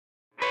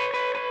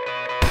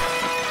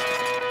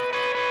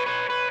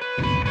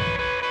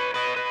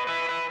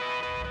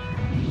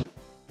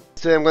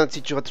Today I'm going to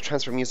teach you how to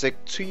transfer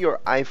music to your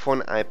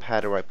iPhone,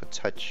 iPad, or iPod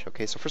Touch.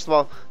 Okay, so first of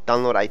all,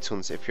 download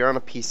iTunes. If you're on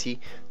a PC,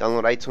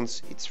 download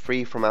iTunes. It's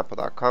free from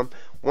apple.com.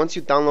 Once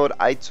you download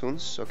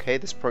iTunes, okay,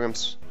 this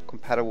program's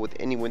compatible with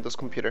any Windows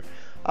computer.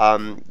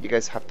 You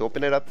guys have to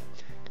open it up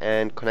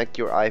and connect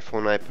your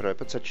iPhone, iPad, or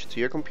iPod Touch to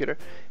your computer,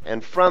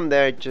 and from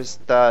there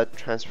just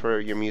transfer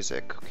your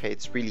music. Okay,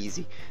 it's really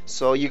easy.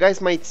 So you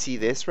guys might see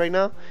this right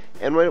now,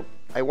 and what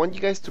I want you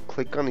guys to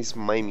click on is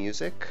My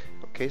Music.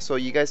 Okay, so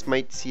you guys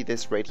might see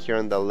this right here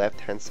on the left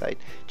hand side.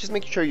 Just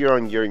make sure you're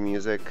on Your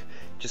Music.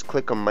 Just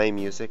click on My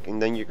Music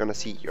and then you're gonna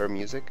see Your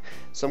Music.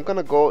 So I'm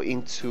gonna go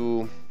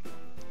into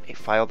a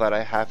file that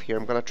I have here.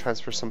 I'm gonna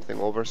transfer something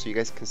over so you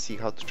guys can see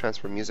how to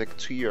transfer music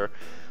to your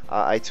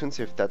iTunes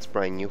if that's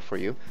brand new for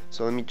you.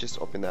 So let me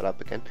just open that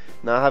up again.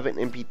 Now I have an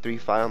MP3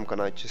 file. I'm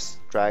gonna just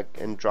drag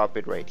and drop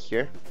it right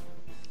here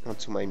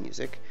onto My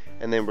Music,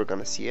 and then we're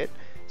gonna see it.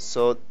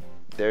 So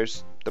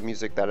there's the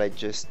music that I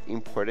just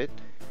imported,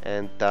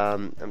 and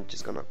I'm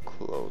just gonna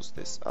close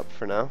this up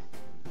for now.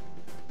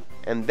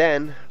 And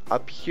then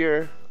up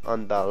here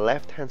on the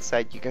left hand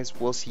side you guys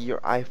will see your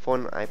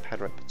iPhone,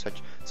 iPad, or iPod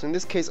Touch. So in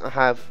this case I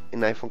have an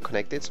iPhone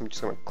connected, so I'm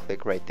just gonna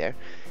click right there,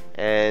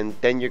 and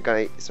then you're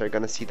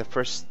gonna see the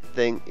first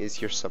thing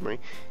is your summary.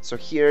 So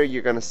here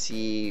you're gonna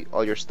see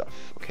all your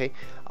stuff. Okay,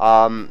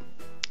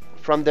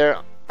 from there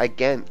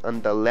again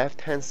on the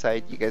left hand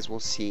side you guys will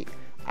see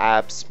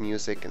apps,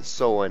 music, and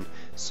so on.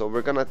 So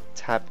we're gonna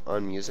tap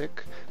on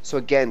music. So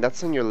again,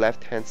 that's on your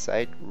left hand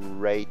side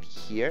right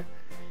here.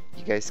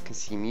 You guys can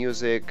see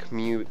music,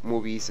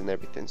 movies, and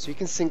everything. So you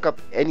can sync up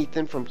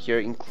anything from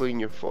here, including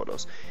your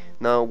photos.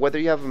 Now whether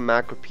you have a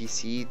Mac or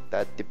PC,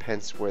 that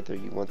depends whether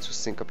you want to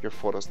sync up your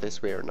photos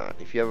this way or not.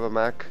 If you have a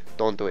Mac,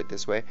 don't do it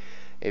this way.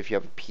 If you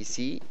have a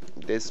PC,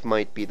 this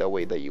might be the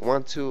way that you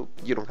want to.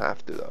 You don't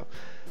have to though.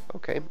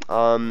 Okay,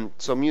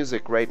 so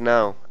music right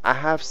now I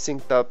have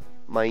synced up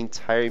my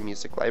entire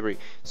music library.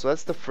 So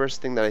that's the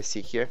first thing that I see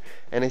here,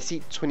 and I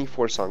see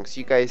 24 songs.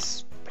 You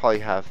guys probably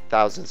have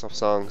thousands of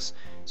songs,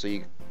 so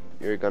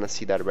you're gonna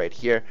see that right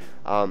here.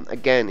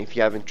 Again, if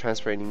you haven't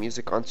transferred any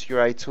music onto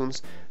your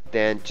iTunes,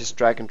 then just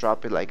drag and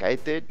drop it like I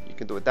did. You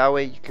can do it that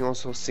way. You can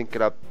also sync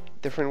it up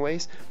different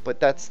ways, but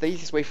that's the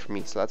easiest way for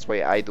me, so that's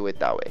why I do it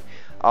that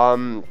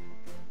way.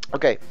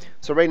 Okay,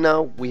 so right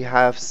now we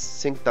have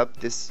synced up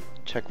this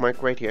check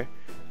mark right here.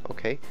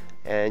 Okay,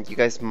 and you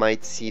guys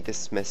might see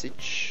this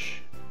message.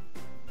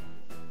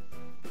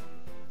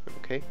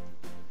 Okay,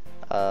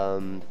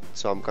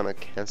 so I'm gonna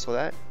cancel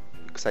that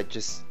because I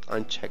just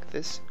unchecked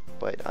this,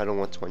 but I don't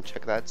want to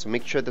uncheck that. So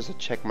make sure there's a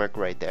check mark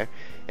right there,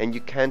 and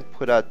you can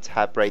put a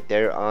tab right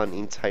there on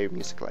entire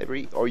music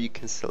library, or you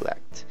can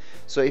select.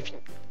 So if you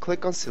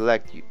click on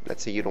select,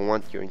 let's say you don't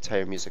want your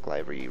entire music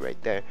library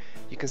right there,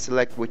 you can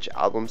select which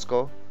albums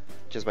go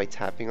just by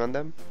tapping on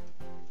them.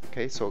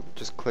 Okay, so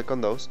just click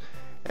on those,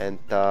 and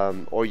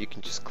or you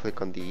can just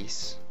click on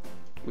these,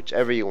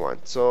 whichever you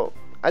want. So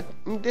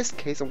in this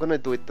case I'm gonna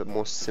do it the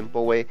most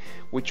simple way,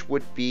 which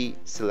would be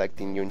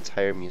selecting your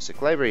entire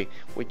music library,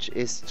 which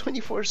is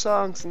 24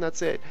 songs, and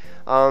that's it.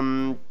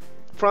 From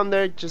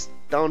there, just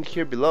down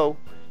here below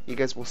you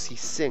guys will see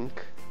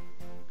sync.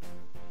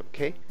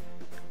 Okay,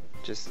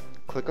 just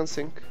click on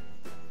sync.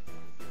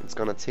 It's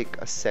gonna take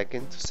a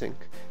second to sync.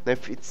 Now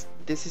if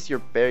this is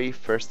your very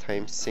first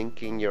time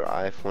syncing your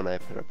iPhone,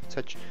 iPad, or iPod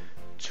Touch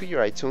to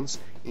your iTunes,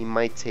 it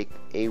might take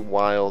a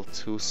while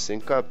to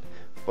sync up,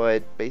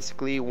 but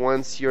basically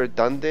once you're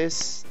done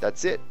this,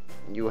 that's it.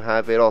 You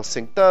have it all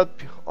synced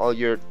up, all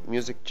your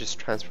music just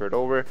transferred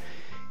over.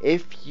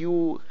 If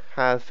you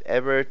have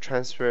ever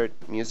transferred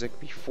music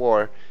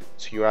before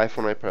to your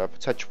iPhone, iPad, or iPod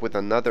Touch with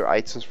another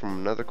iTunes from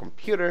another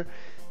computer,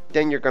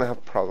 then you're gonna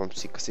have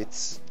problems, because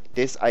it's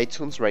this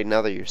iTunes right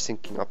now that you're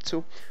syncing up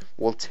to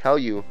will tell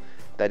you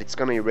that it's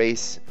gonna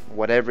erase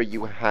whatever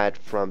you had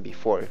from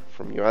before,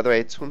 from your other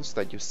iTunes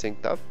that you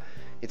synced up.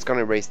 It's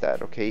gonna erase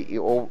that. Okay, it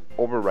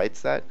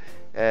overwrites that,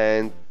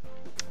 and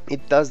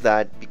it does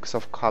that because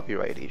of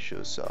copyright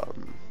issues.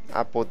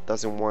 Apple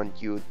doesn't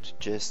want you to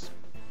just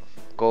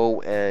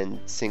go and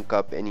sync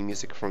up any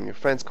music from your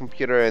friend's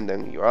computer and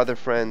then your other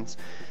friends.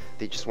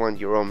 They just want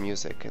your own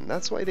music, and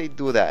that's why they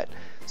do that.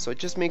 So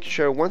just make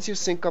sure once you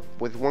sync up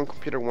with one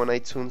computer, one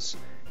iTunes,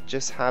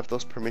 just have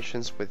those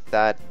permissions with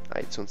that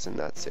iTunes, and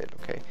that's it.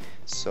 Okay,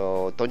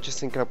 so don't just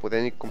sync it up with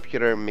any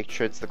computer. Make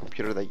sure it's the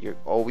computer that you're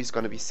always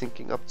going to be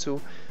syncing up to,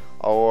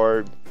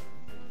 or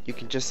you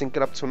can just sync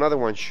it up to another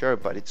one, sure,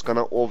 but it's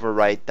gonna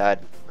overwrite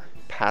that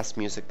past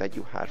music that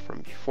you had from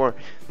before.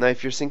 Now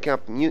if you're syncing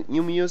up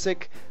new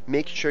music,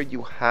 make sure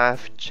you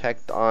have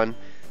checked on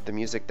the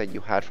music that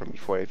you had from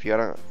before. If you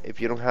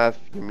don't have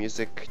your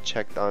music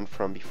checked on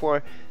from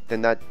before,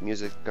 then that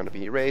music is gonna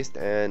be erased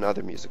and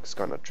other music is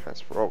gonna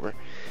transfer over.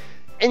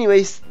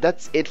 Anyways,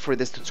 that's it for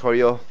this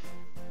tutorial.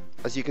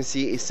 As you can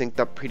see, it's synced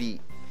up pretty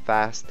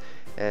fast,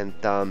 and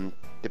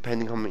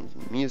depending on how much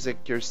music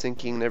you're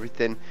syncing and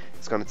everything,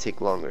 it's gonna take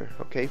longer.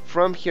 Okay,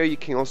 from here you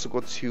can also go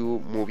to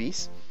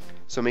movies.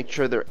 So make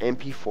sure they're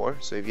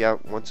MP4. So if you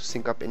want to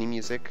sync up any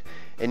music,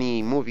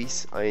 any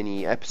movies,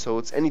 any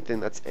episodes,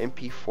 anything that's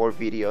MP4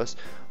 videos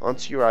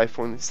onto your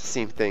iPhone, it's the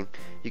same thing.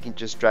 You can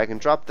just drag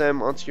and drop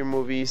them onto your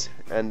movies,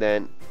 and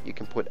then you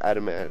can put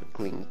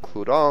automatically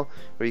include all,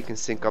 or you can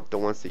sync up the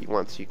ones that you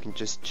want. So you can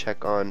just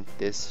check on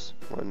this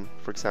one,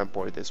 for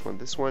example, or this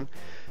one,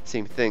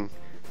 same thing.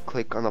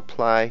 Click on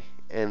apply,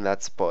 and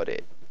that's about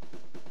it.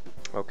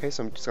 Okay,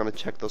 so I'm just gonna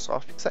check those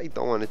off because I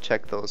don't want to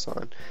check those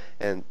on,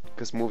 and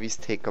because movies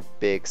take a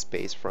big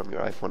space from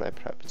your iPhone,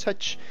 iPad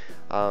Touch.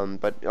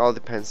 But it all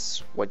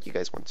depends what you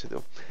guys want to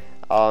do.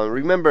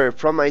 Remember,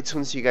 from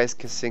iTunes you guys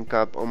can sync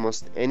up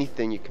almost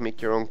anything. You can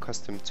make your own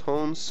custom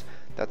tones.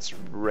 That's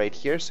right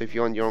here. So if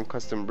you want your own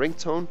custom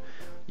ringtone,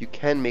 you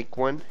can make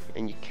one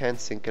and you can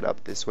sync it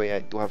up this way. I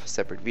do have a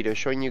separate video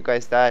showing you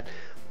guys that.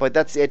 But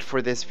that's it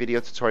for this video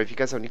tutorial. If you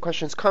guys have any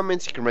questions,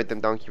 comments, you can write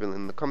them down here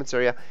in the comments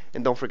area.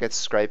 And don't forget to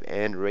subscribe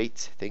and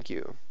rate. Thank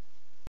you.